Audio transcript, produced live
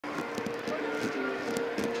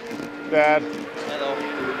Dad. Hello.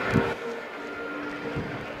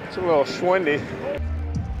 It's a little schwindy.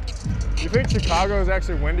 You think Chicago is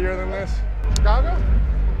actually windier than this? Chicago?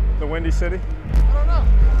 The Windy City? I don't know. I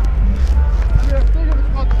mean, I think if it's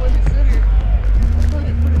called the Windy City, I think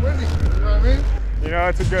it's pretty windy. You know what I mean? You know,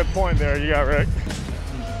 it's a good point there you got, Rick.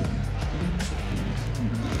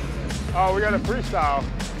 Oh, we got a freestyle.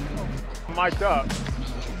 Mic'd up.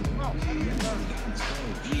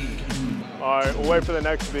 All right, we'll wait for the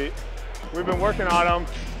next beat. We've been working on them.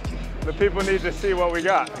 The people need to see what we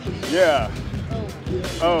got. Yeah.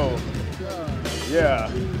 Oh. Yeah.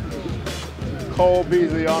 Cole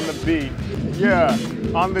Beasley on the beat. Yeah.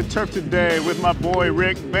 On the turf today with my boy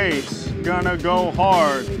Rick Bates. Gonna go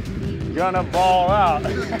hard. Gonna ball out.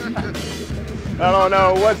 I don't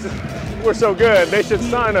know we're so good. They should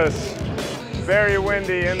sign us. Very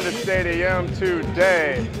windy in the stadium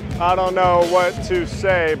today. I don't know what to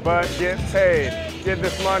say, but get paid. Get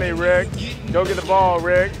this money, Rick. Go get the ball,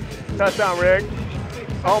 Rick. Touchdown, Rick.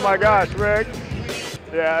 Oh my gosh, Rick.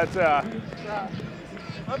 Yeah,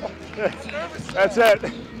 that's it.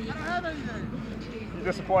 You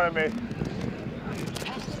disappointed me.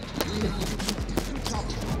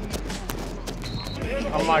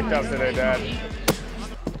 I'm mic'd up today, Dad.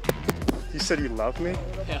 You said you love me?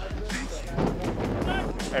 Yeah.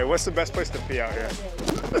 Hey, what's the best place to be out here?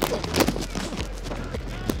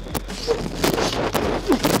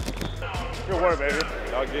 Good work, baby.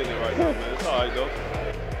 Y'all getting it right now, man. It's all right, though.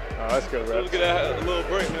 Oh, that's good, bro. Look at that a little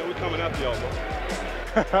break, man. We're coming after y'all,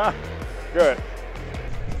 bro. Good.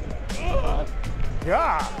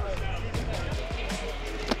 Yeah.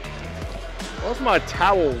 What's my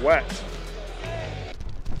towel wet?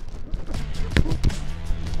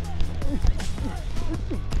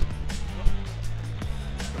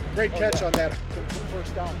 Great catch on that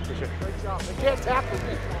first down. Great job. They can't tackle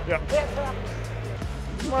me. Yeah. Can't tackle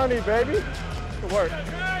me. Money, baby. Good work.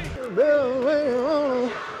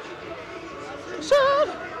 Shot.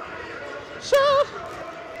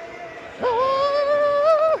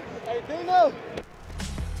 Hey, Dino.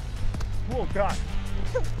 Oh, God.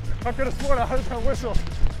 I could have sworn I heard that whistle.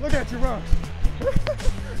 Look at you run.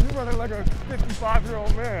 You're running like a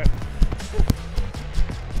 55-year-old man.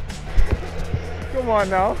 Come on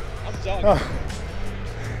now. I'm jogging.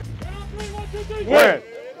 Win.